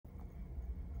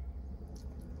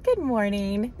Good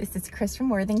morning. This is Chris from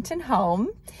Worthington Home.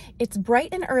 It's bright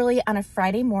and early on a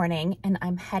Friday morning, and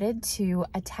I'm headed to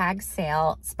a tag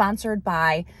sale sponsored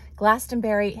by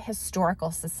Glastonbury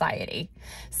Historical Society.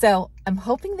 So I'm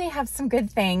hoping they have some good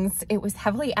things. It was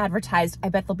heavily advertised. I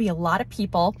bet there'll be a lot of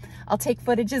people. I'll take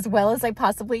footage as well as I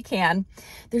possibly can.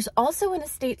 There's also an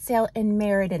estate sale in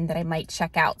Meriden that I might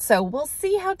check out. So we'll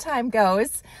see how time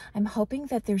goes. I'm hoping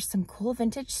that there's some cool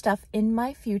vintage stuff in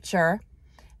my future.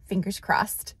 Fingers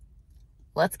crossed.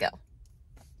 Let's go.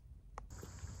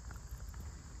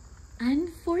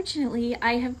 Unfortunately,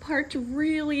 I have parked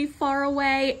really far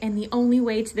away and the only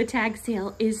way to the tag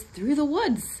sale is through the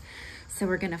woods. So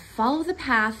we're gonna follow the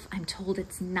path. I'm told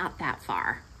it's not that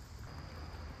far.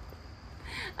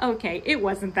 Okay, it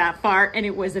wasn't that far and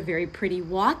it was a very pretty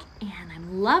walk, and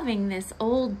I'm loving this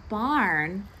old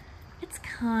barn. It's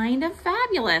kind of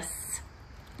fabulous.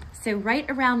 So right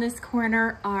around this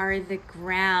corner are the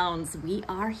grounds. We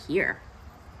are here.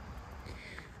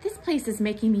 This place is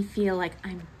making me feel like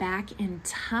I'm back in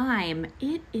time.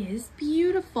 It is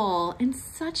beautiful and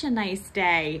such a nice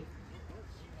day.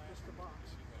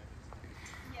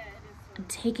 I'm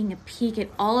taking a peek at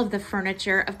all of the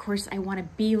furniture. Of course, I want to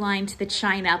beeline to the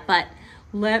china, but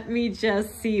let me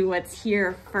just see what's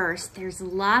here first. There's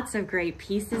lots of great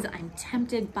pieces. I'm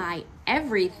tempted by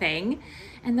everything,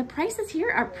 and the prices here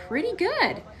are pretty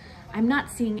good. I'm not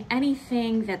seeing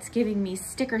anything that's giving me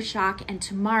sticker shock, and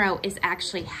tomorrow is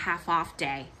actually half off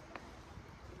day.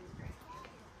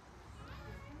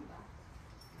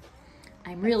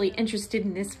 I'm really interested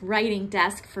in this writing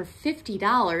desk for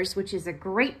 $50, which is a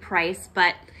great price,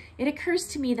 but it occurs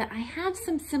to me that I have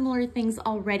some similar things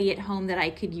already at home that I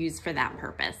could use for that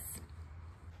purpose.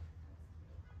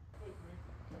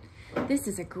 This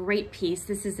is a great piece.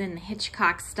 This is in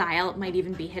Hitchcock style. It might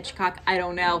even be Hitchcock, I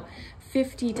don't know.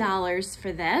 $50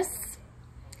 for this.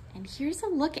 And here's a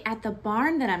look at the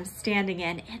barn that I'm standing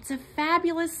in. It's a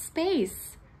fabulous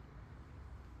space.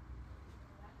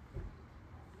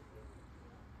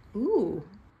 Ooh.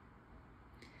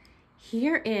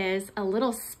 Here is a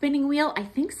little spinning wheel. I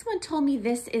think someone told me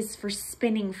this is for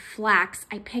spinning flax.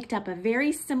 I picked up a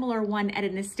very similar one at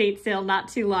an estate sale not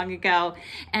too long ago,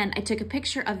 and I took a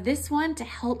picture of this one to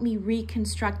help me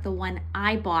reconstruct the one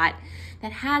I bought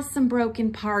that has some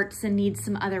broken parts and needs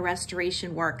some other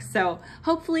restoration work. So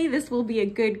hopefully this will be a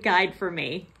good guide for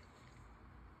me.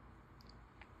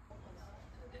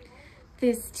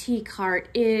 This tea cart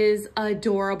is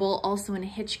adorable, also in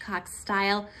Hitchcock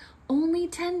style. Only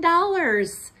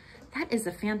 $10. That is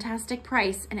a fantastic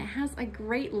price, and it has a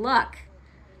great look.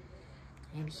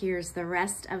 And here's the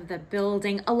rest of the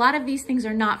building. A lot of these things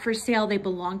are not for sale. They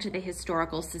belong to the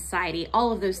Historical Society.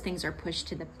 All of those things are pushed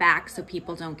to the back so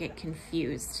people don't get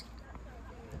confused.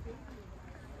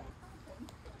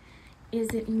 Is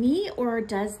it me, or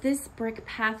does this brick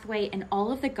pathway and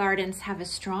all of the gardens have a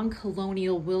strong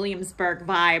colonial Williamsburg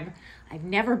vibe? I've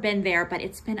never been there, but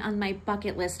it's been on my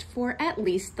bucket list for at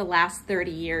least the last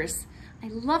 30 years. I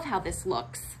love how this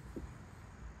looks.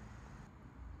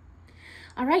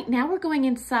 All right, now we're going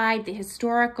inside the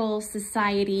Historical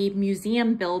Society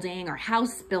museum building or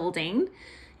house building,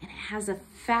 and it has a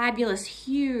fabulous,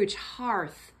 huge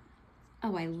hearth.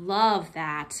 Oh, I love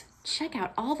that. Check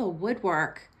out all the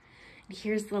woodwork.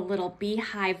 Here's the little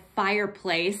beehive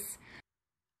fireplace.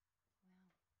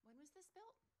 When was this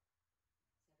built?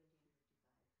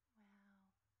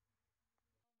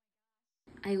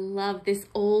 Wow. I love this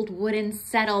old wooden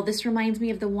settle. This reminds me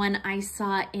of the one I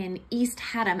saw in East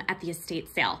Haddam at the estate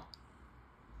sale.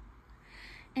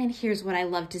 And here's what I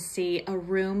love to see, a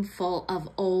room full of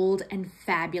old and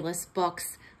fabulous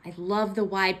books. I love the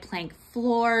wide plank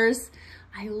floors.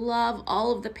 I love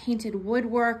all of the painted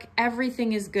woodwork.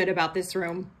 Everything is good about this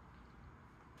room.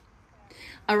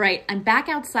 All right, I'm back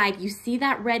outside. You see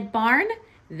that red barn?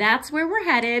 That's where we're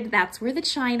headed. That's where the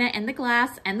china and the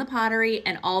glass and the pottery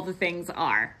and all the things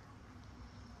are.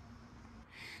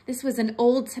 This was an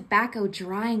old tobacco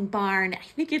drying barn. I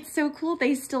think it's so cool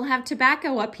they still have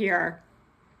tobacco up here.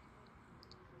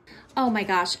 Oh my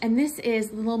gosh, and this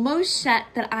is the Limochette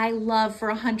that I love for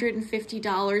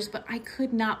 $150, but I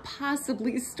could not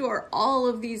possibly store all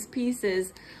of these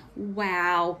pieces.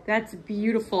 Wow, that's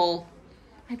beautiful.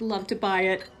 I'd love to buy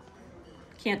it.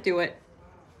 Can't do it.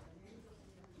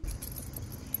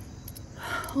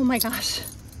 Oh my gosh,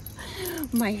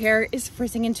 my hair is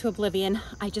freezing into oblivion.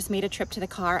 I just made a trip to the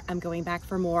car. I'm going back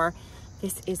for more.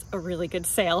 This is a really good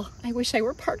sale. I wish I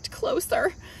were parked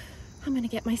closer. I'm gonna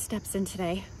get my steps in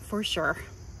today. For sure.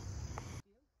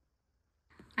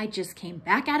 I just came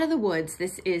back out of the woods.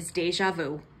 This is deja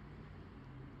vu.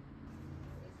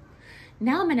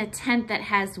 Now I'm in a tent that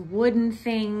has wooden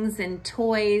things and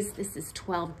toys. This is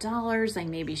 $12. I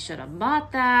maybe should have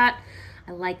bought that.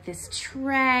 I like this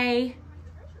tray.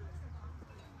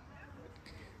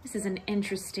 This is an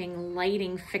interesting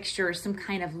lighting fixture, some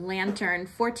kind of lantern,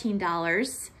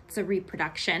 $14. It's a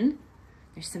reproduction.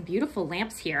 There's some beautiful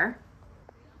lamps here.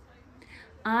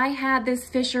 I had this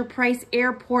Fisher-Price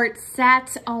airport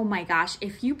set. Oh my gosh,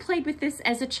 if you played with this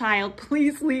as a child,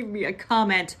 please leave me a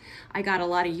comment. I got a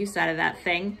lot of use out of that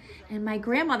thing. And my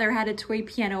grandmother had a toy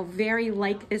piano very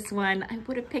like this one. I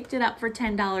would have picked it up for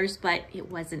 $10, but it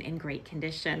wasn't in great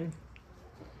condition.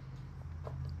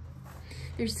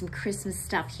 There's some Christmas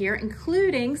stuff here,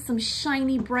 including some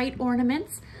shiny bright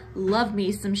ornaments. Love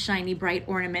me some shiny bright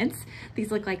ornaments.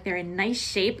 These look like they're in nice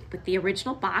shape with the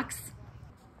original box.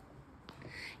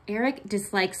 Eric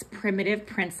dislikes primitive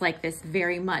prints like this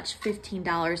very much.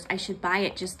 $15. I should buy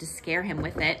it just to scare him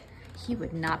with it. He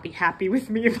would not be happy with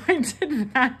me if I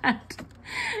did that.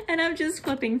 And I'm just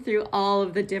flipping through all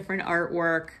of the different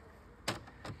artwork.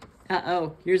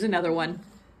 Uh-oh, here's another one.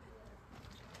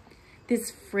 This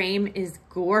frame is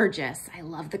gorgeous. I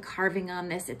love the carving on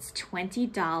this. It's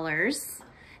 $20.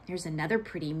 There's another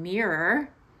pretty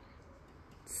mirror.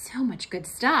 So much good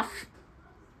stuff.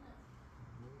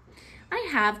 I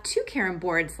have 2 carom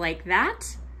boards like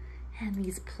that. And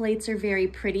these plates are very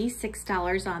pretty,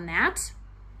 $6 on that.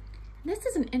 And this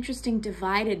is an interesting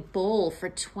divided bowl for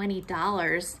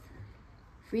 $20.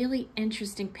 Really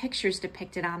interesting pictures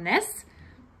depicted on this.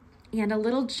 And a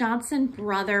little Johnson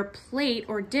Brother plate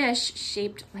or dish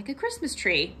shaped like a Christmas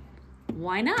tree.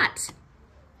 Why not?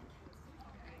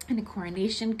 And a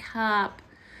coronation cup.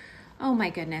 Oh my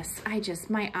goodness,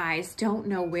 my eyes don't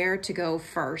know where to go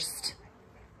first.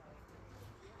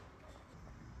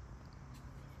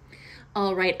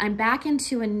 All right, I'm back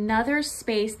into another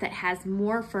space that has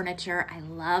more furniture. I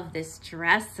love this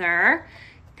dresser.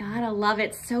 Gotta love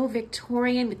it, so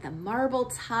Victorian with the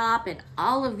marble top and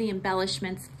all of the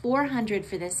embellishments. $400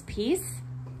 for this piece.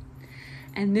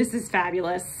 And this is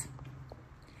fabulous.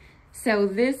 So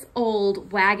this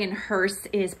old wagon hearse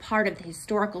is part of the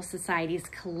Historical Society's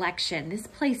collection. This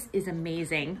place is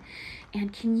amazing.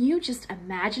 And can you just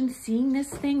imagine seeing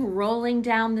this thing rolling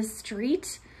down the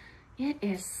street? It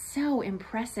is so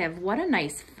impressive. What a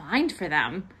nice find for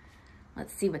them.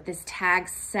 Let's see what this tag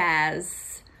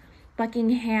says.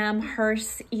 Buckingham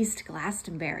Hearse, East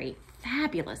Glastonbury.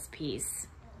 Fabulous piece.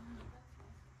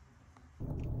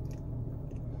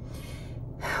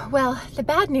 Well, the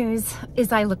bad news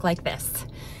is I look like this.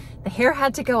 The hair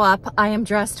had to go up. I am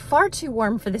dressed far too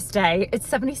warm for this day. It's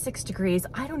 76 degrees.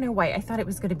 I don't know why. I thought it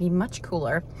was going to be much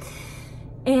cooler.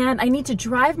 And I need to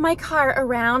drive my car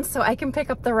around so I can pick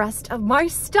up the rest of my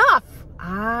stuff.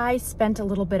 I spent a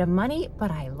little bit of money, but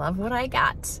I love what I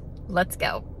got. Let's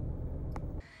go.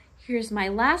 Here's my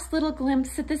last little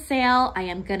glimpse at the sale. I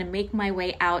am gonna make my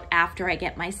way out after I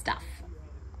get my stuff.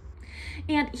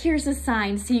 And here's a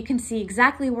sign so you can see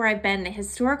exactly where I've been, the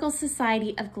Historical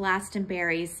Society of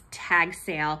Glastonbury's tag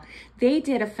sale. They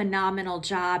did a phenomenal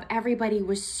job. Everybody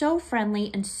was so friendly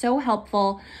and so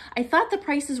helpful. I thought the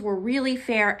prices were really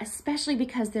fair, especially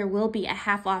because there will be a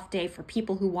half-off day for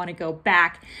people who want to go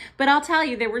back. But I'll tell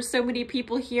you, there were so many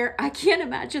people here, I can't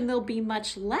imagine there'll be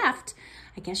much left.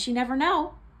 I guess you never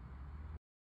know.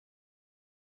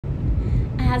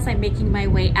 As I'm making my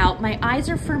way out, my eyes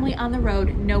are firmly on the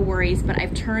road, no worries, but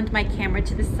I've turned my camera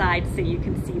to the side so you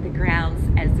can see the grounds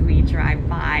as we drive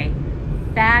by.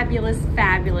 Fabulous,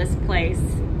 fabulous place.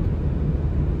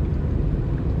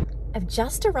 I've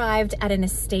just arrived at an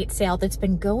estate sale that's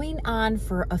been going on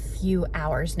for a few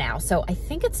hours now. So I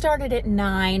think it started at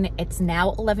 9, it's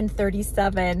now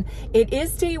 11:37. It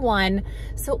is day 1,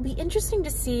 so it'll be interesting to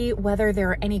see whether there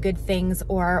are any good things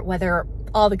or whether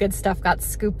all the good stuff got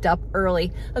scooped up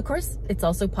early. Of course, it's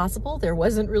also possible there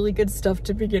wasn't really good stuff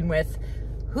to begin with.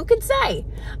 Who can say?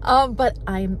 But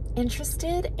I'm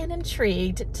interested and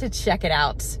intrigued to check it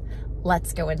out.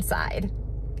 Let's go inside.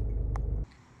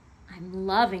 I'm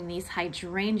loving these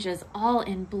hydrangeas all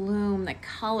in bloom. The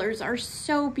colors are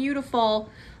so beautiful.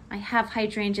 I have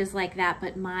hydrangeas like that,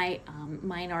 but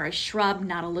mine are a shrub,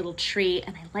 not a little tree,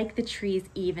 and I like the trees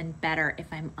even better,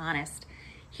 if I'm honest.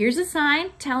 Here's a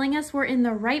sign telling us we're in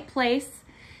the right place,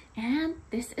 and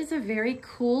this is a very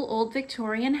cool old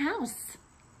Victorian house.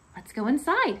 Let's go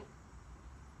inside.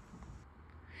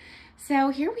 So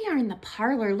here we are in the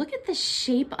parlor. Look at the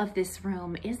shape of this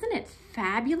room. Isn't it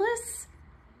fabulous?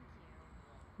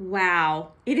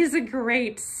 Wow, it is a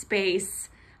great space.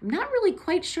 I'm not really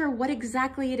quite sure what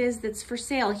exactly it is that's for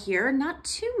sale here. Not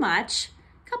too much,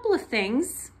 a couple of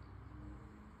things.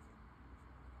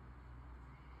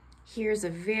 Here's a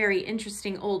very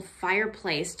interesting old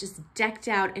fireplace, just decked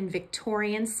out in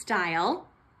Victorian style.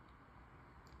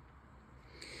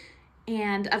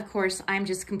 And of course, I'm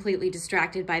just completely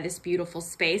distracted by this beautiful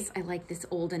space. I like this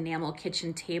old enamel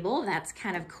kitchen table. That's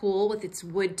kind of cool with its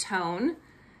wood tone.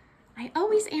 I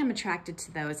always am attracted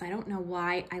to those. I don't know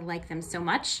why I like them so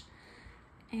much.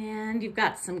 And you've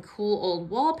got some cool old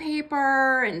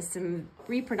wallpaper and some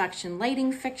reproduction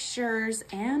lighting fixtures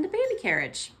and a baby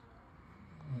carriage.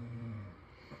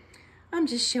 I'm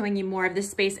just showing you more of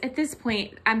this space. At this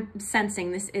point, I'm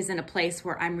sensing this isn't a place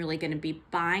where I'm really going to be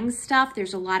buying stuff.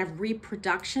 There's a lot of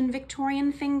reproduction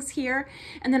Victorian things here.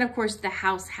 And then of course the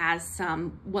house has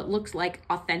some what looks like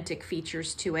authentic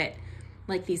features to it,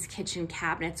 like these kitchen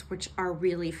cabinets, which are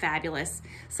really fabulous.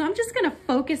 So I'm just going to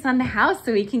focus on the house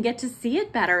so we can get to see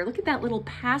it better. Look at that little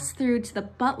pass through to the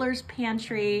butler's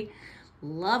pantry.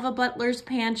 Love a butler's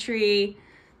pantry.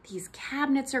 These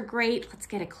cabinets are great. Let's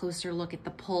get a closer look at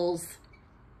the pulls.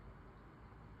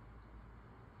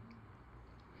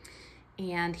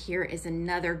 And here is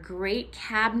another great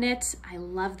cabinet. I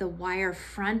love the wire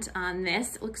front on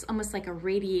this. It looks almost like a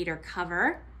radiator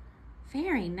cover.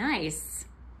 Very nice.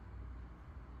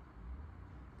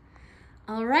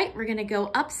 All right, we're gonna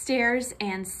go upstairs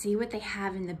and see what they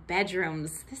have in the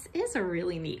bedrooms. This is a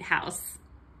really neat house.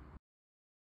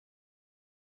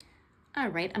 All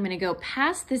right, I'm gonna go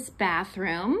past this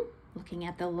bathroom, looking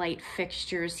at the light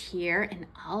fixtures here and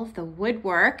all of the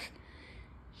woodwork.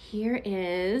 Here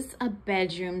is a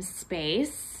bedroom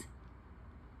space.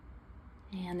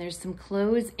 And there's some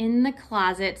clothes in the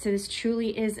closet. So this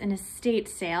truly is an estate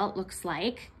sale, it looks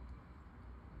like.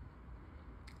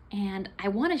 And I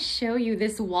want to show you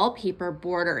this wallpaper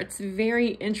border. It's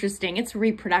very interesting. It's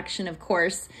reproduction, of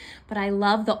course, but I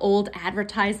love the old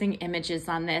advertising images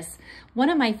on this. One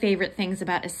of my favorite things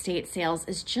about estate sales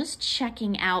is just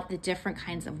checking out the different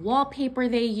kinds of wallpaper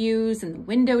they use and the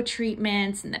window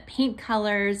treatments and the paint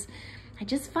colors. I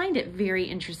just find it very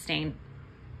interesting.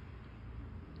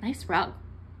 Nice rug.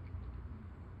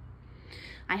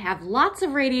 I have lots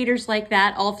of radiators like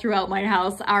that all throughout my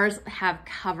house. Ours have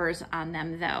covers on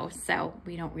them though, so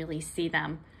we don't really see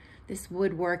them. This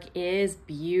woodwork is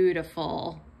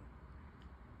beautiful.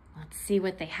 Let's see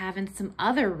what they have in some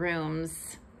other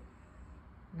rooms.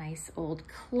 Nice old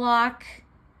clock.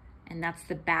 And that's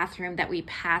the bathroom that we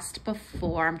passed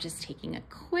before. I'm just taking a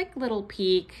quick little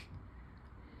peek.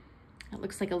 It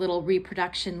looks like a little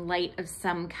reproduction light of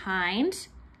some kind.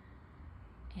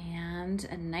 And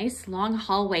a nice long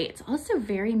hallway. It's also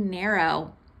very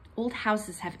narrow. Old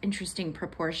houses have interesting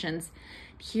proportions.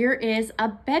 Here is a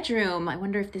bedroom. I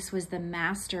wonder if this was the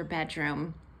master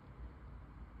bedroom.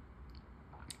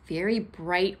 Very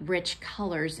bright, rich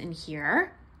colors in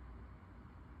here.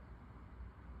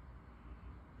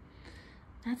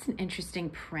 That's an interesting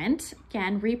print.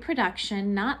 Again,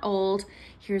 reproduction, not old.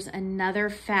 Here's another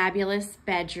fabulous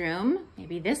bedroom.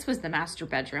 Maybe this was the master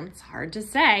bedroom. It's hard to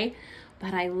say.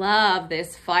 But I love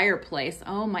this fireplace.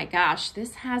 Oh my gosh,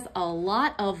 this has a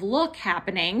lot of look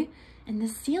happening. And the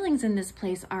ceilings in this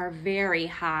place are very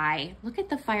high. Look at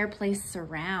the fireplace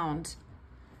surround.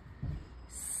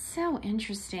 So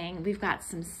interesting. We've got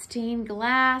some stained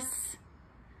glass,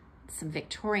 some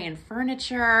Victorian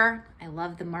furniture. I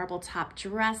love the marble top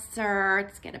dresser.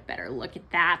 Let's get a better look at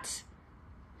that.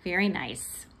 Very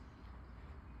nice.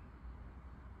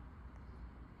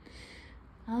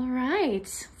 All right,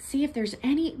 let's see if there's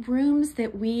any rooms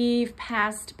that we've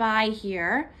passed by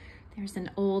here. There's an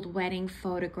old wedding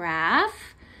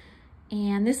photograph.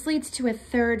 And this leads to a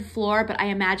third floor, but I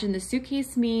imagine the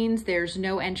suitcase means there's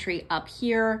no entry up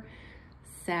here.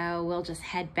 So we'll just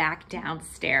head back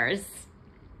downstairs.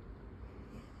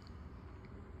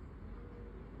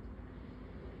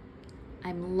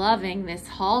 I'm loving this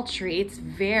hall tree. It's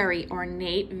very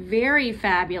ornate, very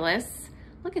fabulous.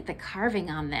 Look at the carving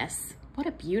on this. What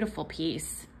a beautiful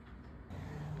piece.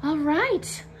 All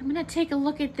right, I'm gonna take a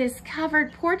look at this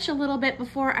covered porch a little bit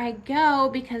before I go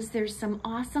because there's some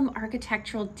awesome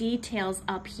architectural details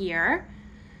up here.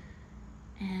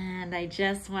 And I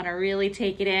just wanna really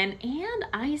take it in. And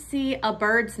I see a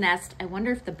bird's nest. I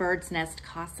wonder if the bird's nest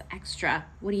costs extra.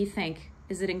 What do you think?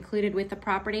 Is it included with the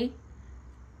property?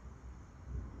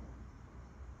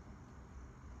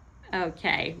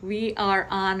 Okay, we are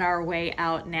on our way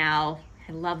out now.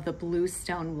 I love the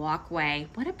bluestone walkway.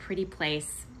 What a pretty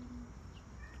place.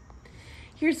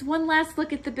 Here's one last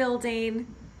look at the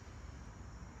building.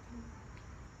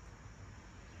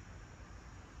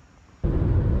 All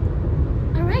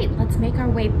right, let's make our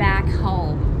way back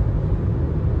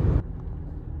home.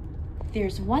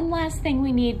 There's one last thing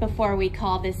we need before we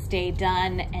call this day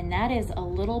done, and that is a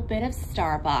little bit of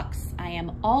Starbucks. I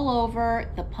am all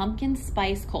over the pumpkin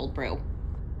spice cold brew.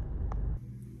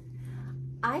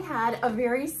 I had a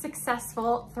very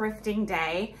successful thrifting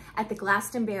day at the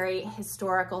Glastonbury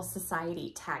Historical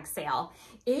Society tag sale.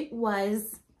 It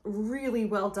was really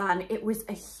well done. It was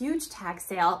a huge tag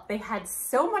sale. They had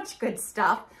so much good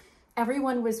stuff.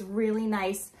 Everyone was really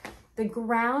nice. The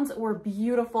grounds were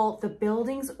beautiful. The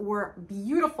buildings were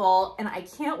beautiful. And I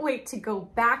can't wait to go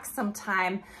back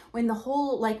sometime when the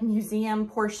whole like museum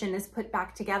portion is put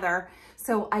back together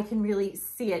so I can really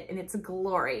see it in its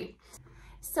glory.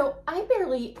 So I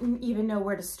barely even know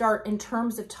where to start in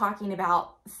terms of talking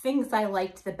about things I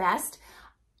liked the best.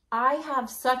 I have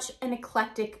such an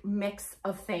eclectic mix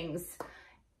of things.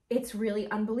 It's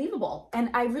really unbelievable.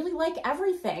 And I really like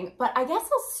everything, but I guess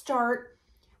I'll start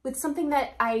with something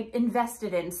that I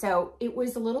invested in. So it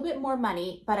was a little bit more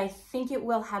money, but I think it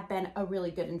will have been a really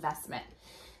good investment.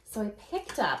 So I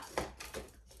picked up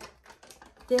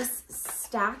this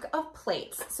stack of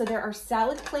plates. So there are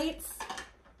salad plates,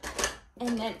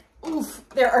 and then, oof,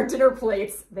 there are dinner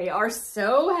plates. They are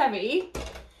so heavy.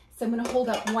 So I'm gonna hold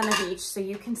up one of each so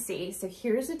you can see. So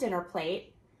here's a dinner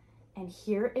plate, and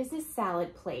here is a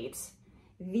salad plate.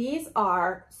 These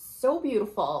are so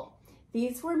beautiful.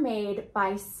 These were made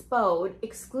by Spode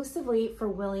exclusively for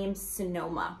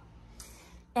Williams-Sonoma.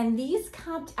 And these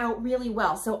comped out really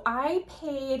well. So I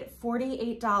paid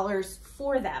 $48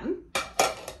 for them,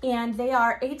 and they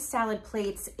are 8 salad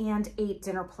plates and 8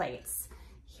 dinner plates.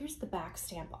 Here's the back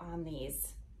stamp on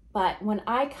these. But when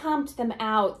I comped them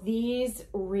out, these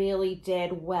really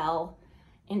did well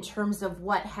in terms of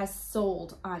what has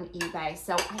sold on eBay.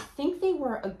 So I think they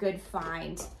were a good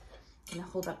find. I'm gonna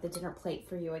hold up the dinner plate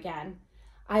for you again.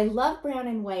 I love brown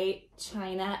and white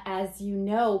china, as you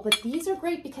know, but these are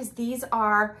great because these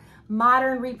are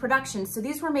modern reproductions. So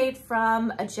these were made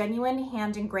from a genuine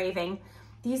hand engraving.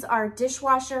 These are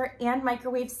dishwasher and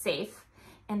microwave safe,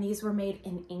 and these were made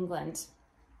in England.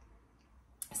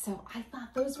 So I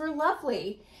thought those were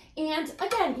lovely. And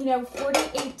again, you know,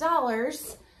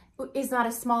 $48 is not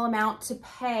a small amount to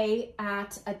pay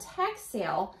at a tag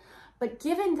sale, but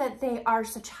given that they are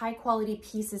such high quality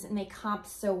pieces and they comp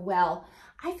so well,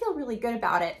 I feel really good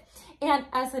about it. And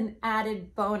as an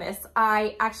added bonus,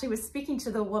 I actually was speaking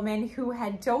to the woman who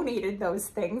had donated those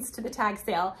things to the tag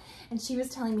sale, and she was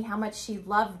telling me how much she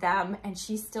loved them, and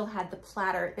she still had the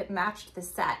platter that matched the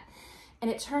set.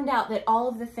 And it turned out that all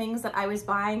of the things that I was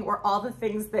buying were all the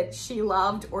things that she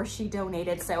loved or she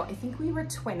donated. So I think we were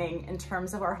twinning in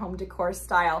terms of our home decor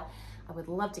style. I would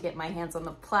love to get my hands on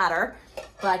the platter,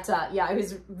 but yeah, I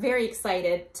was very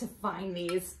excited to find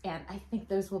these, and I think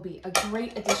those will be a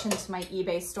great addition to my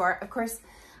eBay store. Of course,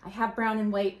 I have brown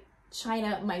and white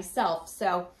china myself,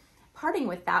 so parting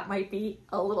with that might be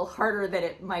a little harder than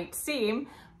it might seem,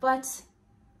 but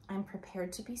I'm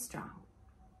prepared to be strong.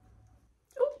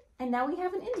 Oh, and now we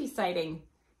have an indie sighting.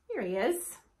 Here he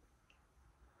is.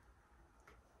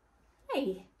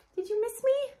 Hey, did you miss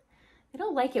me? I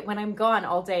don't like it when I'm gone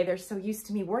all day. They're so used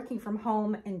to me working from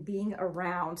home and being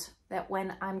around that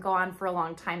when I'm gone for a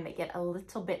long time, they get a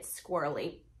little bit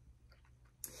squirrely.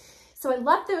 So I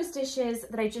love those dishes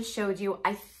that I just showed you.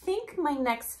 I think my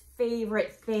next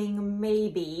favorite thing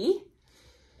maybe,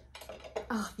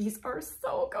 oh, these are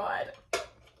so good,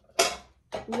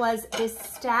 was this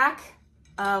stack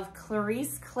of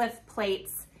Clarice Cliff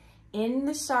plates in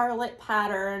the Charlotte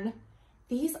pattern.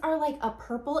 These are like a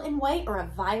purple and white or a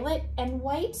violet and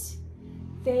white.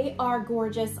 They are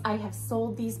gorgeous. I have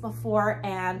sold these before,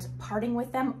 and parting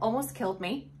with them almost killed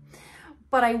me,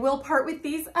 but I will part with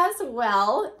these as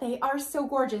well. They are so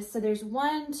gorgeous. So there's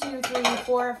 1, 2, 3,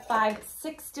 4, 5,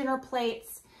 6 dinner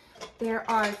plates. There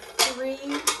are three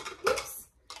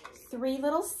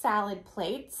little salad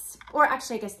plates, or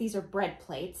actually I guess these are bread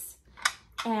plates.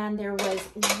 And there was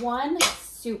one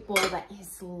soup bowl that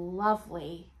is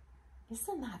lovely.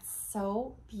 Isn't that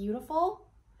so beautiful?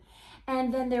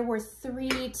 And then there were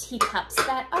 3 teacups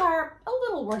that are a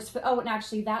little worse for, oh, and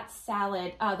actually that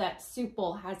salad, that soup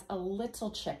bowl has a little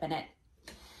chip in it.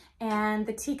 And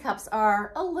the teacups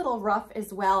are a little rough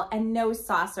as well, and no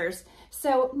saucers.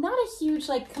 So not a huge,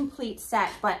 like, complete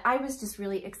set, but I was just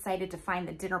really excited to find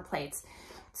the dinner plates.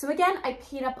 So again, I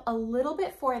paid up a little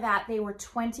bit for that. They were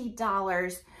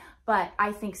 $20, but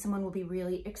I think someone will be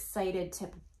really excited to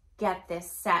get this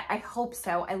set. I hope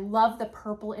so. I love the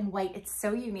purple and white. It's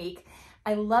so unique.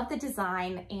 I love the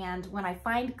design, and when I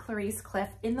find Clarice Cliff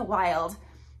in the wild,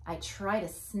 I try to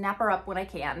snap her up when I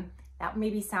can. That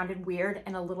maybe sounded weird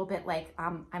and a little bit like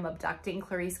I'm abducting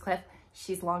Clarice Cliff.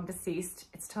 She's long deceased.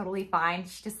 It's totally fine.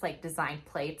 She just like designed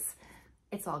plates.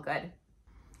 It's all good.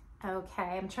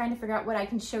 Okay, I'm trying to figure out what I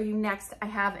can show you next. I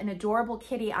have an adorable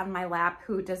kitty on my lap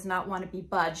who does not want to be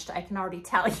budged. I can already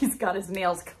tell he's got his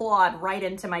nails clawed right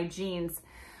into my jeans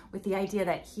with the idea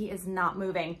that he is not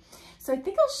moving. So I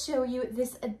think I'll show you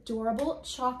this adorable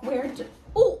chalkware.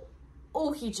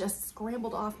 Oh, he just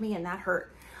scrambled off me and that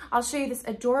hurt. I'll show you this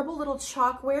adorable little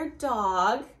chalkware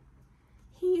dog.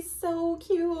 He's so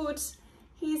cute.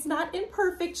 He's not in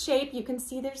perfect shape. You can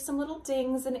see there's some little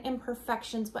dings and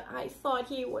imperfections, but I thought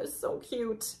he was so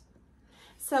cute.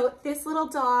 So this little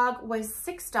dog was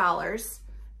 $6.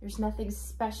 There's nothing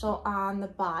special on the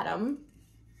bottom.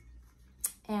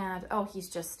 And oh, he's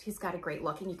got a great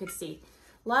look, and you can see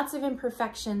lots of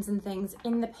imperfections and things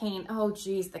in the paint. Oh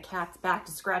geez, the cat's back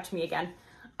to scratch me again.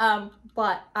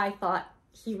 But I thought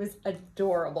he was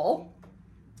adorable.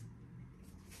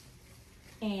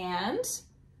 And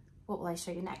what will I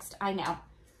show you next? I know.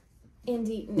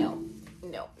 Indy, no.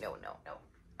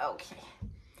 Okay.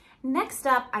 Next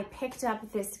up, I picked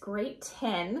up this great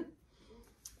tin.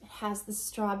 It has the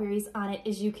strawberries on it,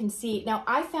 as you can see. Now,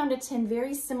 I found a tin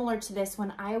very similar to this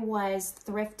when I was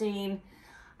thrifting.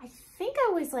 I think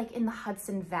I was like in the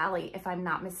Hudson Valley, if I'm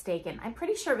not mistaken. I'm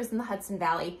pretty sure it was in the Hudson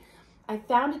Valley. I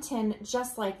found a tin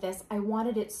just like this. I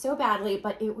wanted it so badly,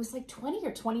 but it was like $20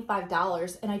 or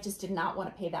 $25, and I just did not want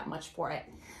to pay that much for it.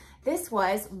 This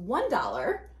was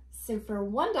 $1, so for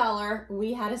 $1,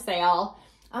 we had a sale.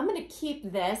 I'm gonna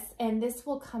keep this, and this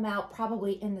will come out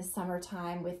probably in the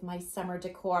summertime with my summer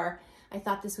decor. I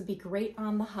thought this would be great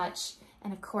on the hutch,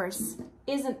 and of course,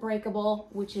 isn't breakable,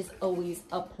 which is always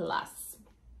a plus.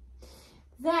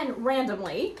 Then,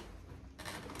 randomly,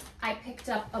 I picked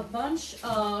up a bunch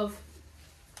of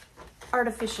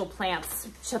artificial plants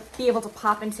to be able to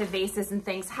pop into vases and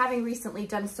things. Having recently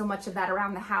done so much of that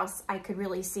around the house, I could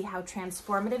really see how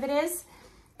transformative it is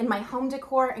in my home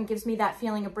decor and gives me that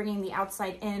feeling of bringing the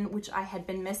outside in, which I had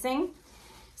been missing.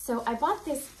 So I bought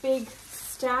this big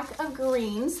stack of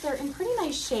greens. They're in pretty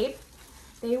nice shape.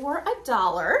 They were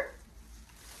 $1.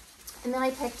 And then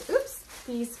I picked,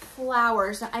 these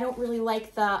flowers. Now, I don't really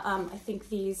like the, I think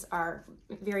these are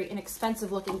very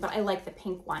inexpensive looking, but I like the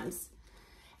pink ones.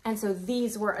 And so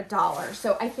these were $1.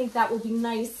 So I think that would be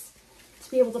nice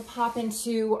to be able to pop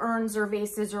into urns or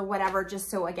vases or whatever, just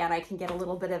so again, I can get a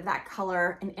little bit of that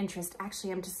color and interest.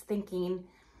 Actually, I'm just thinking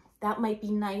that might be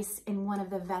nice in one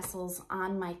of the vessels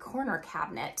on my corner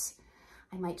cabinet.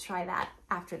 I might try that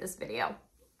after this video.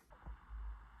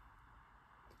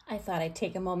 I thought I'd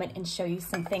take a moment and show you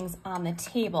some things on the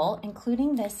table,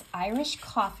 including this Irish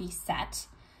coffee set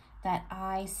that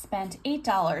I spent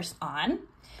 $8 on.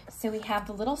 So we have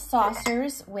the little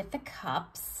saucers with the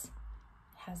cups.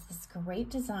 It has this great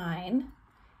design,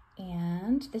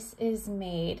 and this is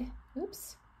made,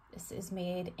 this is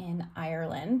made in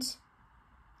Ireland.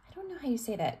 I don't know how you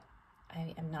say that.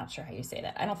 I am not sure how you say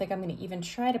that. I don't think I'm going to even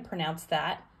try to pronounce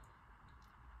that.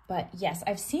 But yes,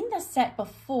 I've seen this set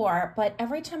before, but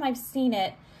every time I've seen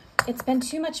it, it's been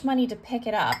too much money to pick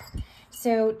it up.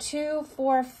 So 2,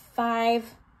 4,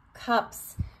 5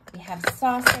 cups. We have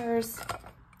saucers,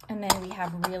 and then we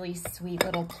have really sweet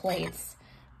little plates.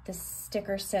 The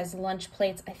sticker says lunch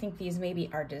plates. I think these maybe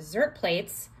are dessert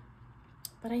plates,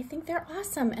 but I think they're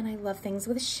awesome, and I love things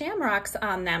with shamrocks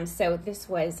on them. So this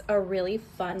was a really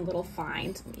fun little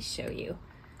find. Let me show you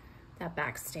that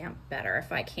back stamp better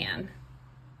if I can.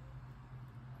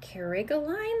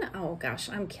 Carrigaline? Oh gosh,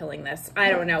 I'm killing this.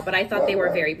 I don't know, but I thought they were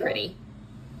very pretty.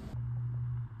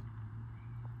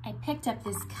 I picked up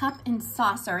this cup and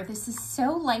saucer. This is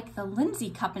so like the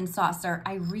Lindsay cup and saucer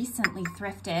I recently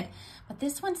thrifted, but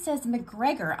this one says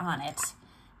McGregor on it.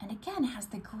 And again, has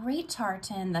the great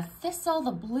tartan, the thistle,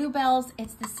 the bluebells.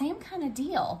 It's the same kind of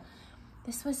deal.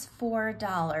 This was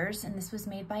 $4, and this was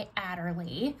made by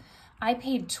Adderley. I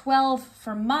paid $12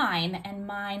 for mine, and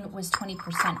mine was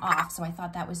 20% off, so I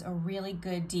thought that was a really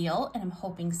good deal, and I'm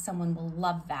hoping someone will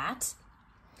love that.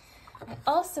 I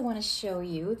also want to show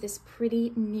you this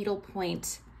pretty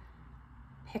needlepoint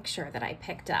picture that I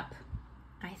picked up.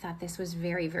 I thought this was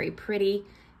very, very pretty.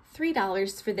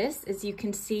 $3 for this, as you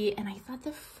can see, and I thought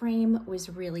the frame was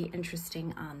really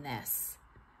interesting on this.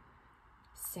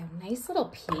 So nice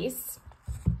little piece.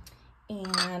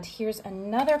 And here's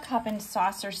another cup and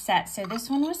saucer set. So this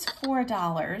one was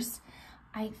 $4.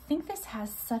 I think this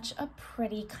has such a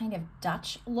pretty kind of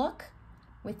Dutch look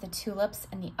with the tulips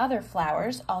and the other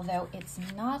flowers, although it's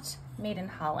not made in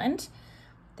Holland.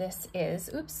 This is,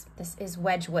 this is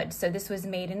Wedgwood. So this was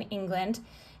made in England,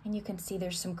 and you can see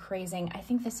there's some crazing. I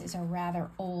think this is a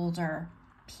rather older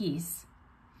piece,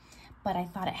 but I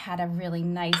thought it had a really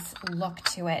nice look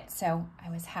to it, so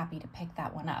I was happy to pick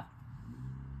that one up.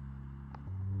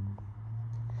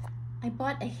 I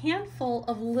bought a handful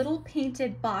of little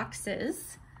painted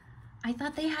boxes. I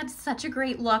thought they had such a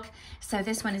great look. So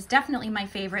this one is definitely my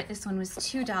favorite. This one was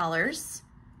 $2.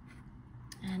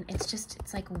 And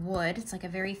it's like wood. It's like a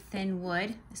very thin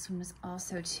wood. This one was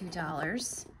also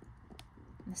 $2.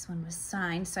 This one was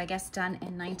signed, so I guess done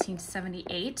in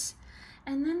 1978.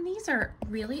 And then these are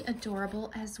really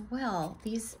adorable as well.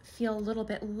 These feel a little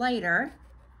bit lighter.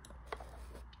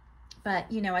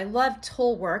 But, you know, I love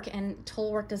toll work, and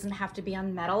toll work doesn't have to be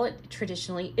on metal. It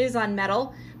traditionally is on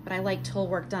metal, but I like toll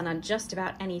work done on just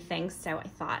about anything, so I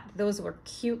thought those were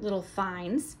cute little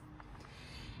finds.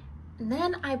 And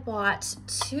then I bought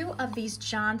 2 of these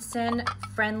Johnson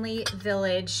Friendly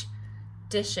Village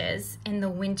dishes in the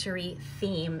wintry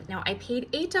theme. Now, I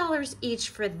paid $8 each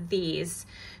for these,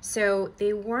 so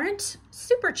they weren't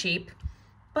super cheap,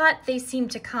 but they seem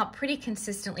to comp pretty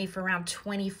consistently for around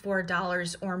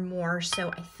 $24 or more, so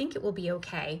I think it will be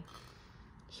okay.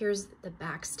 Here's the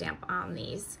back stamp on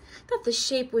these. I thought the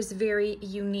shape was very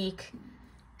unique,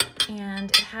 and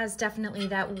it has definitely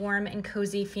that warm and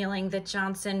cozy feeling that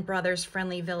Johnson Brothers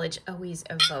Friendly Village always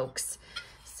evokes.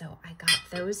 So I got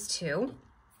those 2.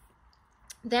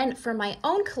 Then for my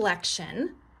own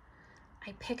collection,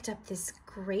 I picked up this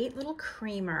great little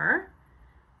creamer.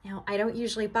 Now, I don't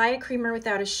usually buy a creamer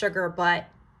without a sugar, but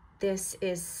this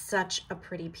is such a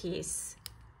pretty piece.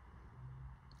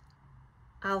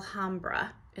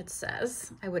 Alhambra, it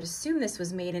says. I would assume this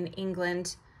was made in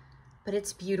England, but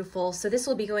it's beautiful. So this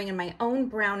will be going in my own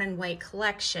brown and white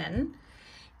collection.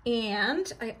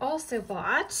 And I also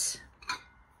bought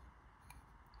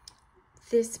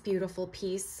this beautiful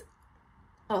piece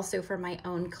also for my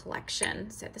own collection.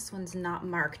 So this one's not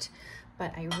marked,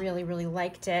 but I really, really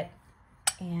liked it.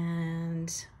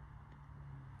 And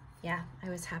yeah, I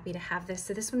was happy to have this.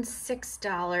 So this one's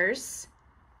 $6.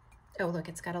 Oh, look,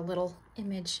 it's got a little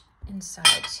image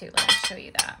inside too. Let me show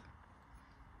you that.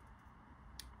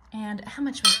 And how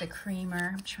much was the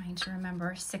creamer? I'm trying to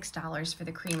remember. $6 for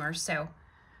the creamer. So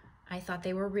I thought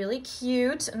they were really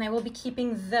cute, and I will be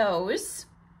keeping those.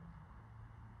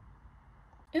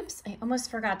 Oops, I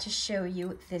almost forgot to show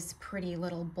you this pretty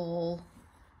little bowl.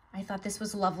 I thought this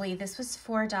was lovely. This was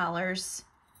 $4.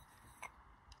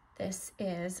 This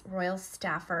is Royal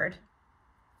Stafford,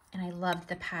 and I loved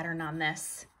the pattern on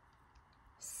this,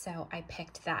 so I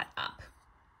picked that up.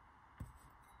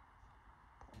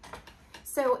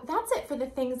 So that's it for the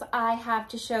things I have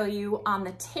to show you on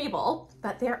the table,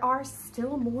 but there are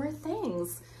still more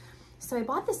things. So I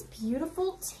bought this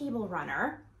beautiful table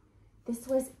runner. This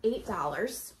was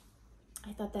 $8.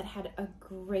 I thought that had a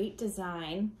great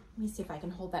design. Let me see if I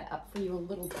can hold that up for you a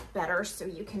little bit better so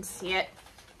you can see it.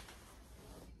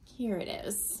 Here it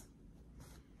is.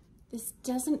 This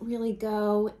doesn't really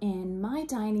go in my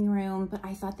dining room, but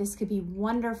I thought this could be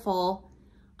wonderful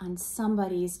on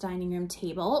somebody's dining room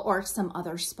table or some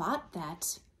other spot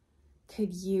that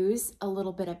could use a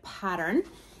little bit of pattern.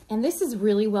 And this is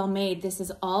really well made. This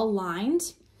is all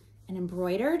lined and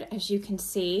embroidered, as you can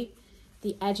see.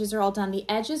 The edges are all done. The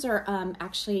edges are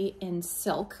actually in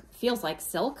silk, feels like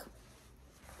silk.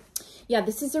 Yeah,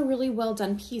 this is a really well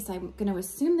done piece. I'm gonna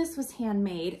assume this was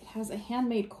handmade. It has a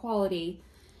handmade quality,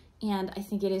 and I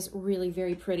think it is really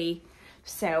very pretty.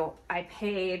 So I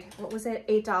paid, what was it,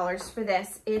 $8 for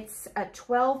this. It's a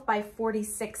 12 by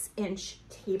 46 inch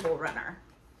table runner.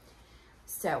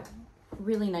 So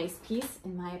really nice piece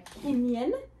in my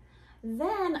opinion.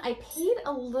 Then I paid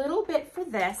a little bit for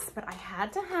this, but I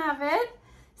had to have it.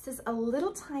 This is a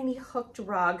little tiny hooked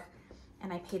rug,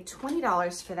 and I paid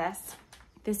 $20 for this.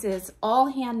 This is all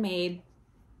handmade.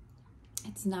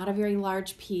 It's not a very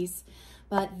large piece,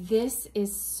 but this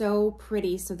is so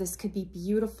pretty. So this could be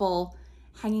beautiful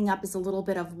hanging up as a little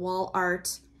bit of wall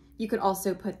art. You could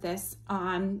also put this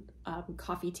on a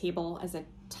coffee table as a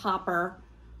topper.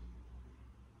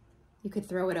 You could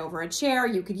throw it over a chair.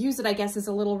 You could use it, I guess, as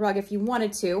a little rug if you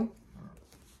wanted to.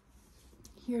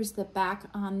 Here's the back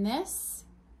on this.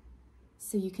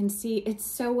 So you can see it's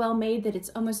so well made that it's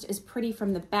almost as pretty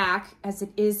from the back as it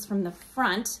is from the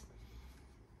front.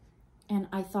 And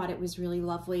I thought it was really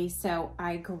lovely, so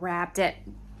I grabbed it.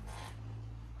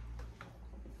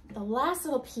 The last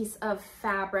little piece of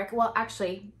fabric, well,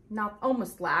 actually, not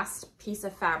almost last piece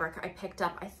of fabric I picked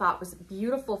up, I thought was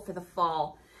beautiful for the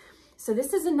fall. So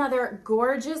this is another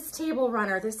gorgeous table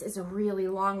runner. This is a really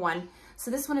long one. So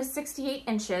this one is 68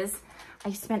 inches.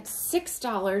 I spent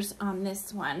 $6 on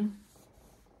this one.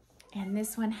 And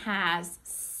this one has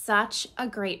such a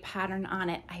great pattern on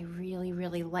it. I really,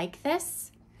 really like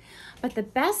this. But the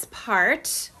best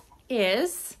part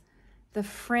is the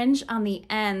fringe on the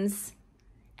ends,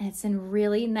 and it's in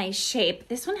really nice shape.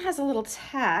 This one has a little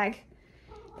tag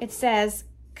It says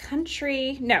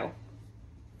country, no,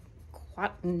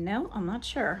 I'm not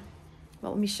sure.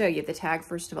 Well, let me show you the tag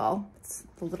first of all. It's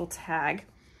the little tag.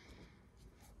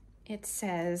 It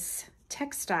says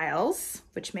textiles,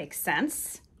 which makes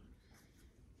sense.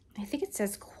 I think it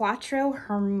says Cuatro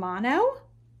Hermano.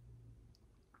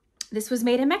 This was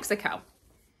made in Mexico.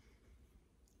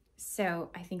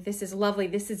 So I think this is lovely.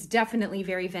 This is definitely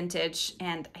very vintage,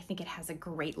 and I think it has a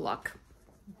great look.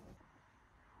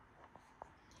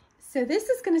 So this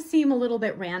is going to seem a little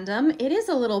bit random. It is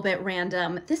a little bit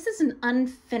random. This is an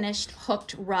unfinished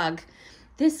hooked rug.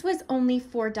 This was only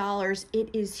 $4. It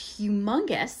is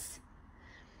humongous.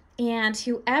 And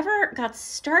whoever got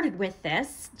started with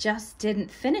this just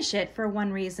didn't finish it for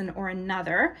one reason or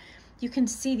another. You can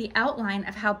see the outline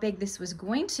of how big this was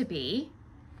going to be.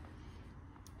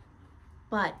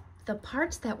 But the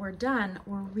parts that were done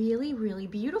were really, really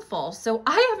beautiful. So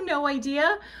I have no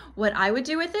idea what I would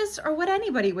do with this or what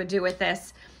anybody would do with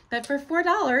this. But for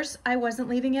 $4, I wasn't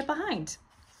leaving it behind.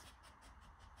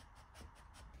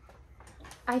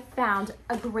 I found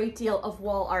a great deal of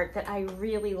wall art that I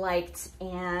really liked,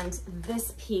 and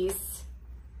this piece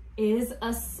is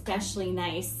especially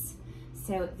nice.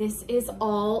 So this is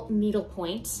all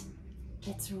needlepoint.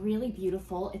 It's really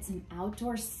beautiful. It's an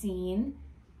outdoor scene.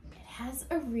 It has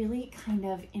a really kind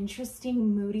of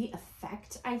interesting, moody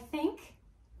effect, I think.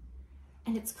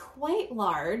 And it's quite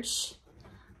large.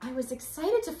 I was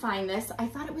excited to find this. I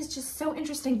thought it was just so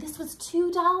interesting. This was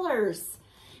 $2.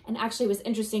 And actually it was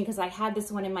interesting because I had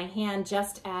this one in my hand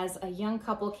just as a young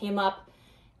couple came up,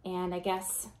 and I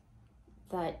guess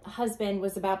the husband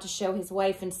was about to show his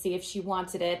wife and see if she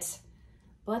wanted it.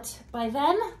 But by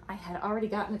then I had already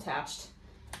gotten attached.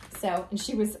 So, and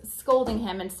she was scolding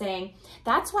him and saying,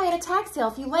 that's why at a tag sale,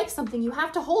 if you like something, you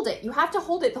have to hold it. You have to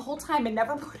hold it the whole time and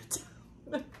never put it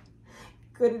down.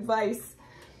 Good advice.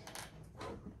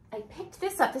 I picked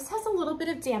this up. This has a little bit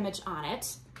of damage on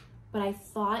it, but I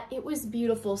thought it was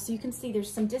beautiful. So you can see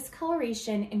there's some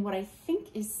discoloration in what I think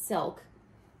is silk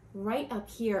right up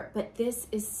here, but this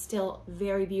is still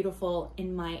very beautiful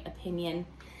in my opinion.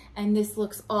 And this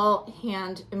looks all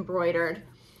hand embroidered.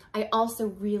 I also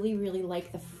really, really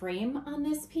like the frame on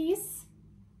this piece.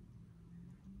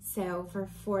 So for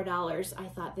 $4, I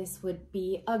thought this would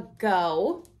be a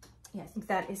go. Yeah, I think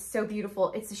that is so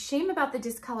beautiful. It's a shame about the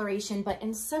discoloration, but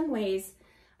in some ways,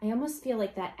 I almost feel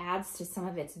like that adds to some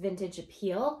of its vintage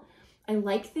appeal. I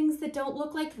like things that don't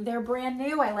look like they're brand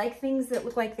new. I like things that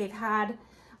look like they've had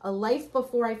a life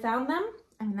before I found them.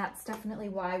 And that's definitely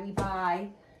why we buy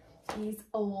these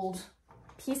old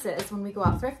pieces when we go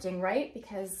out thrifting, right?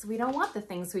 Because we don't want the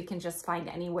things we can just find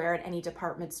anywhere at any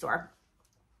department store.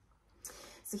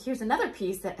 So here's another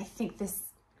piece that I think this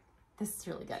is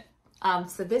really good.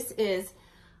 So this is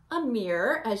a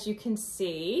mirror, as you can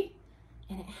see,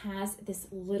 and it has this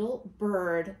little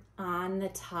bird on the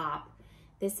top.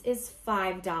 This is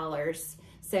 $5.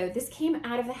 So this came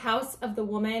out of the house of the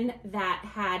woman that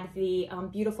had the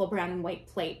beautiful brown and white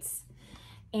plates.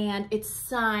 And it's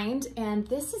signed, and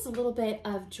this is a little bit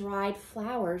of dried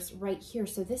flowers right here.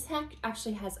 So this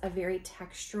actually has a very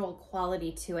textural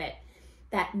quality to it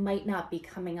that might not be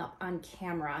coming up on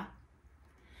camera.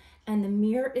 And the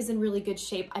mirror is in really good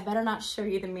shape. I better not show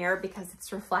you the mirror because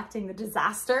it's reflecting the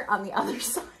disaster on the other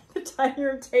side of the dining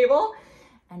room table,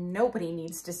 and nobody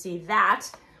needs to see that.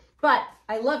 But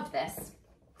I loved this.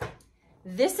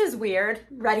 This is weird.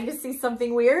 Ready to see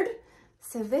something weird?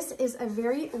 So this is a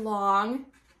very long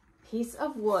piece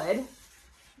of wood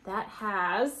that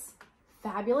has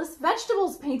fabulous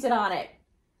vegetables painted on it.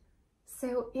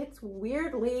 So it's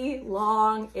weirdly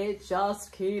long. It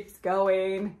just keeps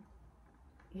going.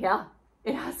 Yeah,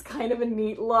 it has kind of a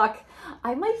neat look.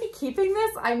 I might be keeping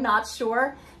this, I'm not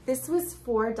sure. This was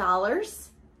 $4,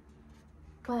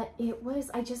 but it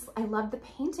was, I love the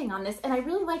painting on this, and I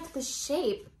really liked the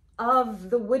shape of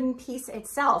the wooden piece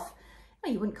itself.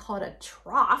 Well, you wouldn't call it a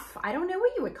trough. I don't know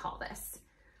what you would call this,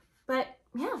 but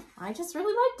yeah, I just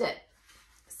really liked it.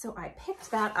 So I picked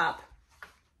that up.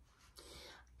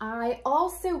 I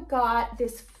also got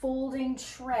this folding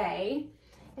tray.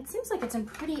 It seems like it's in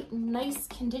pretty nice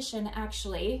condition,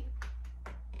 actually.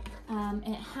 And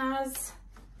it has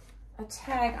a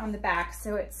tag on the back.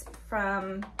 So it's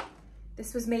from,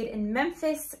 this was made in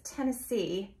Memphis,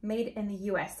 Tennessee, made in the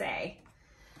USA.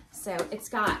 So it's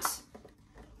got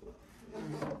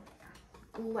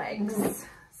legs.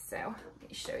 So let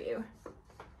me show you.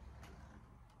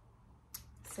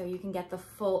 So you can get the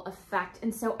full effect.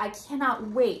 And so I cannot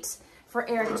wait for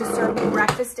Eric to serve me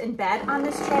breakfast in bed on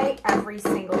this tray every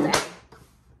single day.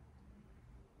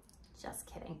 Just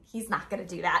kidding. He's not going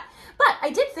to do that. But I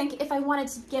did think if I wanted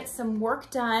to get some work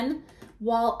done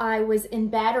while I was in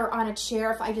bed or on a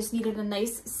chair if I just needed a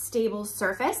nice stable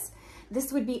surface.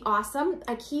 This would be awesome.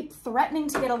 I keep threatening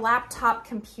to get a laptop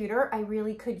computer. I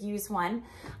really could use one.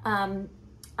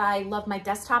 I love my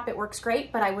desktop, it works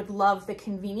great, but I would love the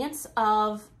convenience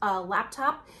of a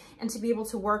laptop and to be able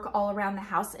to work all around the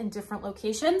house in different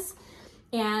locations.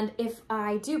 And if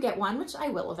I do get one, which I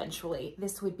will eventually,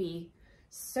 this would be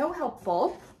so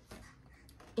helpful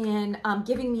in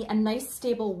giving me a nice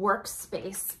stable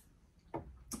workspace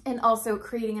and also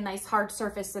creating a nice hard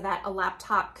surface so that a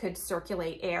laptop could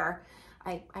circulate air.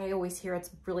 I always hear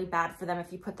it's really bad for them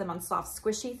if you put them on soft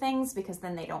squishy things because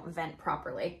then they don't vent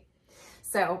properly.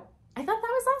 So I thought that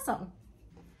was awesome.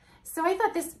 So I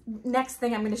thought this next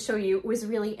thing I'm going to show you was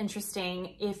really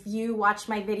interesting. If you watch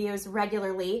my videos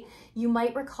regularly, you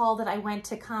might recall that I went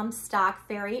to Comstock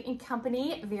Ferry and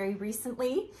Company very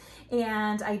recently,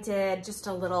 and I did just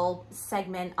a little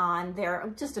segment on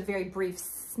there, just a very brief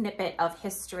snippet of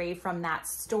history from that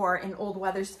store in Old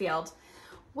Wethersfield.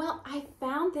 Well, I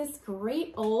found this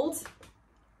great old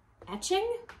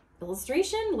etching,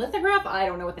 illustration, lithograph. I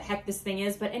don't know what the heck this thing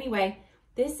is, but anyway,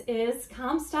 this is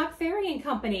Comstock Ferry and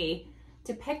Company,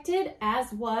 depicted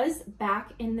as was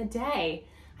back in the day.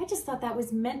 I just thought that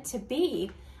was meant to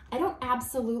be. I don't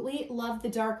absolutely love the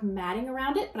dark matting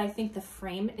around it, but I think the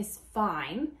frame is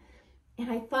fine.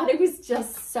 And I thought it was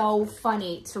just so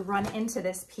funny to run into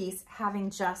this piece, having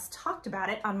just talked about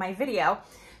it on my video.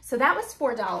 So that was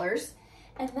 $4.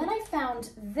 And then I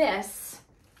found this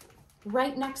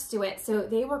right next to it. So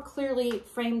they were clearly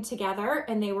framed together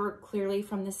and they were clearly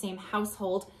from the same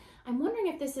household. I'm wondering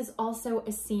if this is also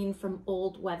a scene from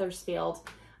Old Wethersfield.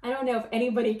 I don't know if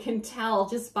anybody can tell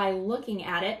just by looking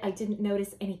at it. I didn't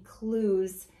notice any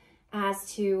clues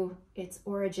as to its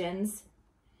origins,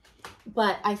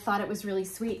 but I thought it was really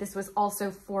sweet. This was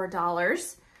also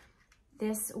 $4.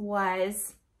 This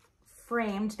was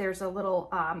framed. There's a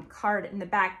little card in the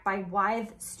back by Wythe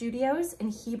Studios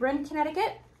in Hebron,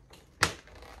 Connecticut.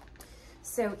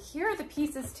 So here are the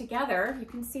pieces together. You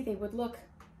can see they would look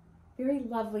very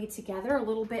lovely together, a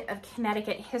little bit of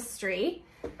Connecticut history.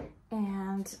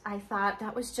 And I thought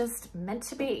that was just meant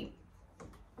to be.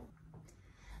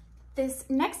 This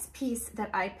next piece that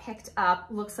I picked up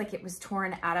looks like it was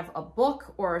torn out of a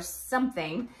book or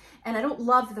something. And I don't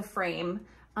love the frame,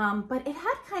 but it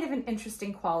had kind of an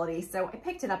interesting quality. So I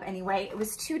picked it up anyway. It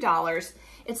was $2.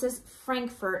 It says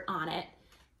Frankfurt on it.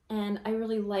 And I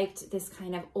really liked this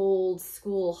kind of old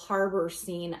school harbor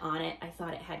scene on it. I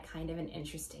thought it had kind of an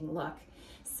interesting look.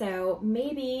 So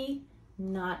maybe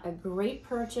not a great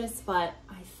purchase, but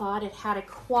I thought it had a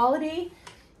quality.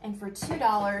 And for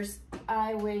 $2,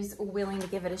 I was willing to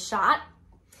give it a shot.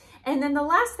 And then the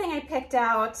last thing I picked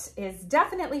out is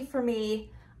definitely for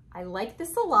me. I like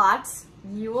this a lot.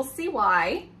 You will see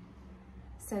why.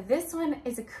 So this one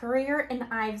is a Currier and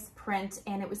Ives print,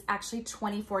 and it was actually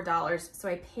 $24. So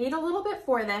I paid a little bit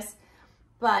for this,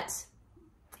 but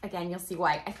again, you'll see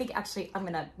why. I think actually I'm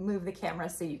gonna move the camera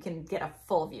so you can get a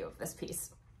full view of this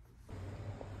piece.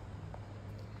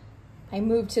 I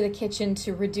moved to the kitchen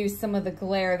to reduce some of the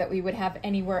glare that we would have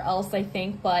anywhere else, I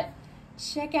think, but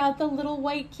check out the little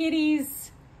white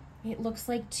kitties. It looks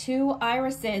like 2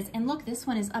 irises, and look, this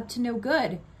one is up to no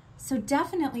good. So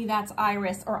definitely that's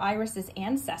Iris or Iris's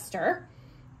ancestor.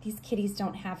 These kitties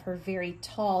don't have her very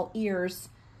tall ears,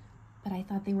 but I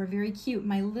thought they were very cute.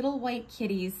 My little white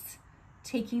kitties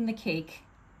taking the cake.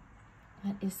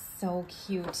 That is so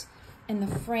cute. And the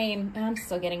frame, I'm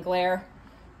still getting glare.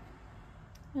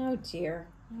 Oh dear,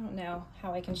 I don't know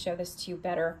how I can show this to you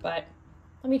better, but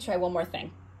let me try one more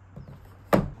thing.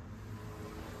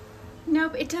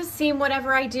 Nope, it does seem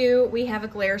whatever I do, we have a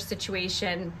glare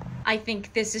situation. I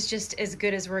think this is just as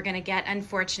good as we're gonna get.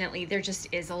 Unfortunately, there just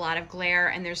is a lot of glare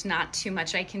and there's not too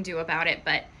much I can do about it,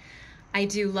 but I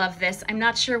do love this. I'm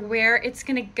not sure where it's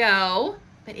gonna go,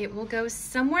 but it will go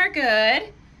somewhere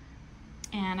good.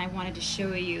 And I wanted to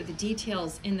show you the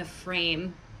details in the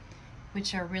frame,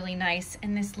 which are really nice.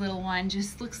 And this little one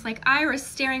just looks like Iris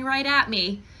staring right at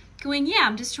me, going, yeah,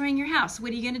 I'm destroying your house.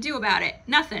 What are you gonna do about it?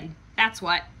 Nothing, that's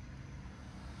what.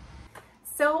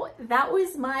 So that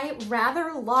was my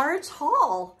rather large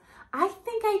haul. I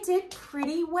think I did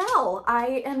pretty well.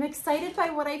 I am excited by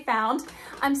what I found.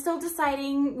 I'm still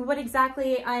deciding what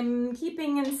exactly I'm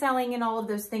keeping and selling and all of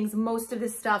those things. Most of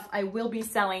this stuff I will be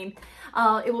selling.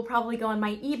 It will probably go on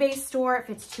my eBay store. If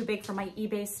it's too big for my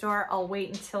eBay store, I'll wait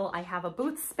until I have a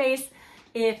booth space.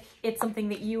 If it's something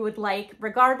that you would like,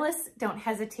 regardless, don't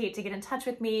hesitate to get in touch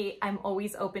with me. I'm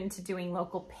always open to doing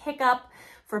local pickup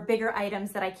for bigger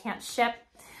items that I can't ship.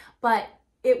 But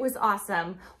It was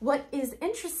awesome. What is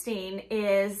interesting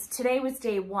is today was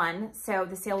day one, so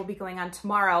the sale will be going on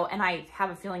tomorrow, and I have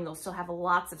a feeling they'll still have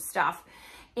lots of stuff.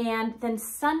 And then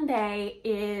Sunday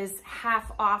is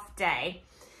half off day.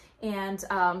 And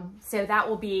so that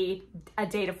will be a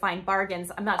day to find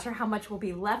bargains. I'm not sure how much will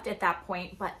be left at that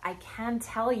point, but I can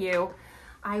tell you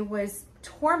I was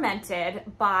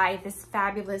tormented by this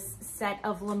fabulous set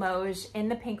of Limoges in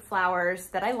the pink flowers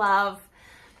that I love.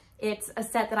 It's a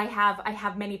set that I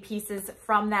have many pieces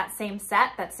from that same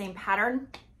set, that same pattern.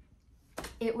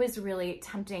 It was really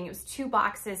tempting. It was 2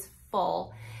 boxes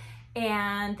full,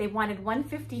 and they wanted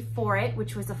 $150 for it,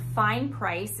 which was a fine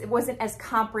price. It wasn't as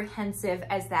comprehensive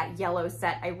as that yellow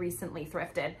set I recently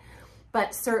thrifted,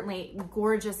 but certainly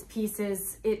gorgeous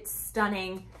pieces. It's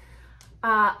stunning.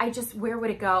 Where would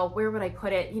it go? Where would I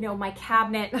put it? You know, my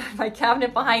cabinet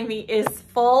behind me is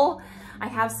full. I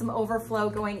have some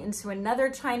overflow going into another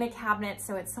china cabinet.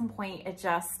 So at some point it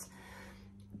just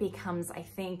becomes, I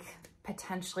think,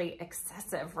 potentially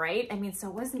excessive, right? I mean, so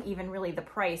it wasn't even really the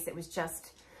price. It was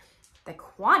just the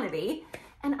quantity.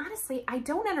 And honestly, I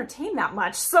don't entertain that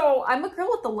much. So I'm a girl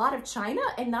with a lot of china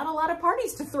and not a lot of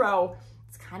parties to throw.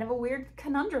 It's kind of a weird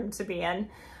conundrum to be in.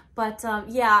 But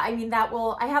yeah, I mean,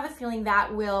 I have a feeling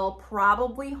that will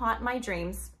probably haunt my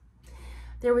dreams.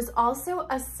 There was also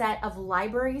a set of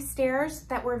library stairs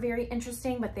that were very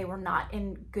interesting, but they were not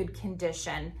in good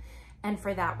condition. And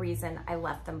for that reason, I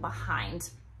left them behind.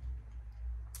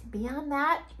 Beyond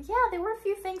that, yeah, there were a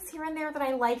few things here and there that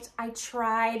I liked. I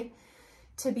tried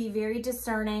to be very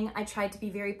discerning. I tried to be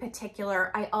very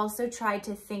particular. I also tried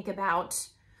to think about,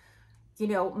 you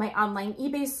know, my online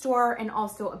eBay store and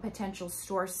also a potential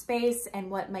store space and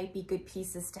what might be good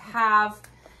pieces to have.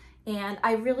 And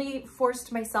I really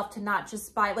forced myself to not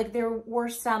just buy, like there were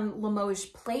some Limoges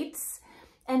plates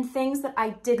and things that I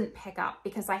didn't pick up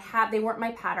because they weren't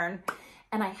my pattern.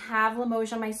 And I have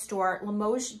Limoges on my store.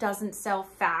 Limoges doesn't sell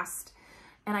fast.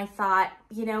 And I thought,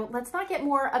 you know, let's not get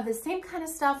more of the same kind of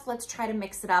stuff. Let's try to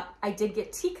mix it up. I did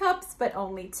get teacups, but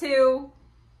only 2.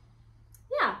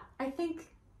 Yeah, I think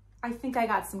I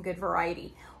got some good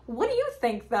variety. What do you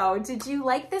think though? Did you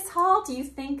like this haul? Do you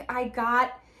think I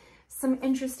got some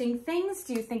interesting things?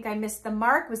 Do you think I missed the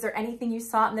mark? Was there anything you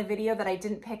saw in the video that I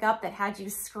didn't pick up that had you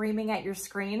screaming at your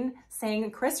screen saying,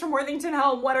 Chris from Worthington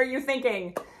Home, what are you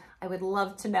thinking? I would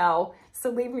love to know. So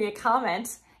leave me a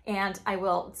comment and I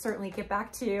will certainly get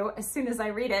back to you as soon as I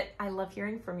read it. I love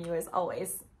hearing from you as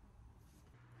always.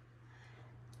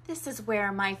 This is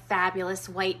where my fabulous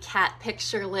white cat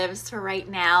picture lives for right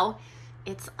now.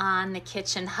 It's on the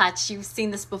kitchen hutch. You've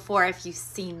seen this before if you've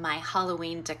seen my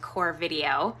Halloween decor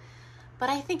video. But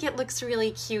I think it looks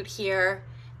really cute here.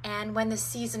 And when the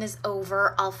season is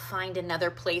over, I'll find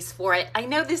another place for it. I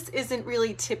know this isn't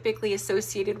really typically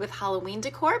associated with Halloween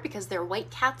decor because they're white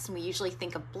cats and we usually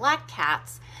think of black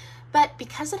cats. But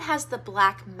because it has the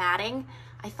black matting,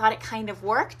 I thought it kind of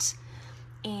worked.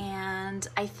 And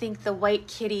I think the white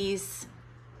kitties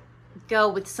go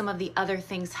with some of the other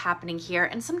things happening here.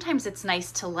 And sometimes it's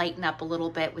nice to lighten up a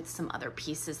little bit with some other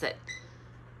pieces that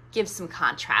give some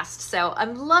contrast. So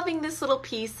I'm loving this little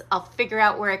piece. I'll figure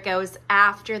out where it goes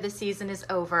after the season is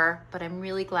over, but I'm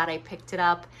really glad I picked it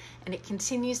up and it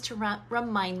continues to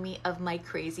remind me of my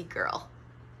crazy girl.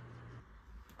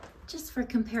 Just for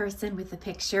comparison with the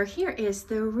picture, here is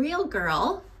the real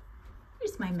girl.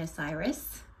 Here's my Miss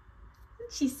Iris.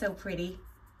 She's so pretty.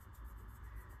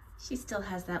 She still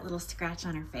has that little scratch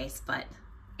on her face, but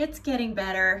it's getting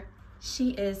better.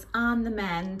 She is on the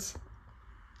mend.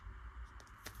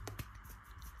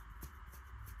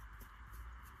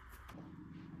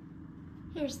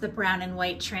 Here's the brown and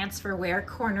white transferware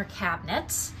corner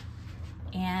cabinet.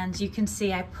 And you can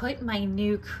see I put my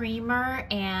new creamer,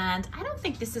 and I don't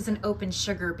think this is an open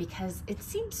sugar because it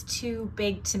seems too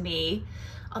big to me.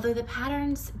 Although the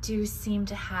patterns do seem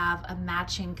to have a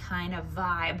matching kind of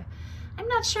vibe. I'm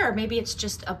not sure, maybe it's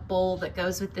just a bowl that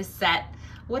goes with this set.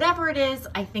 Whatever it is,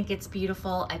 I think it's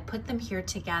beautiful. I put them here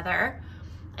together.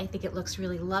 I think it looks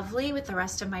really lovely with the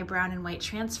rest of my brown and white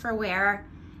transferware,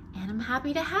 and I'm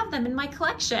happy to have them in my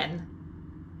collection.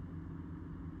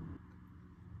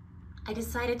 I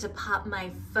decided to pop my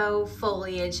faux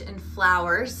foliage and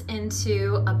flowers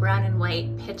into a brown and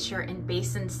white pitcher and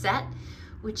basin set,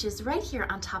 which is right here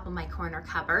on top of my corner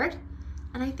cupboard.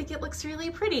 And I think it looks really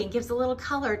pretty and gives a little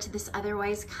color to this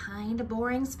otherwise kind of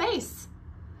boring space.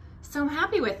 So I'm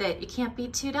happy with it. You can't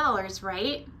beat $2,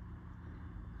 right?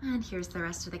 And here's the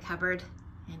rest of the cupboard,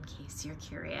 in case you're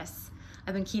curious.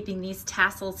 I've been keeping these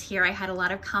tassels here. I had a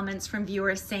lot of comments from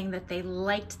viewers saying that they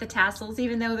liked the tassels,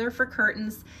 even though they're for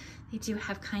curtains. They do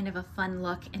have kind of a fun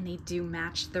look and they do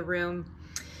match the room.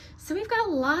 So we've got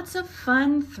lots of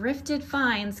fun thrifted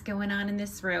finds going on in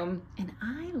this room, and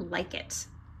I like it.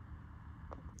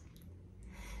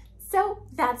 So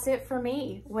that's it for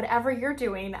me. Whatever you're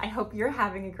doing, I hope you're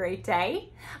having a great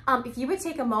day. If you would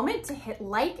take a moment to hit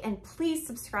like and please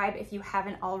subscribe if you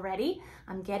haven't already.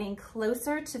 I'm getting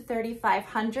closer to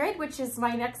 3,500, which is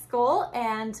my next goal,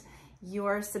 and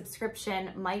your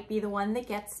subscription might be the one that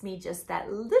gets me just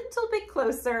that little bit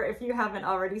closer if you haven't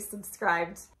already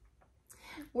subscribed.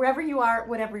 Wherever you are,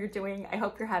 whatever you're doing, I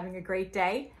hope you're having a great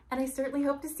day, and I certainly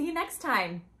hope to see you next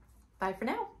time. Bye for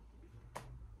now.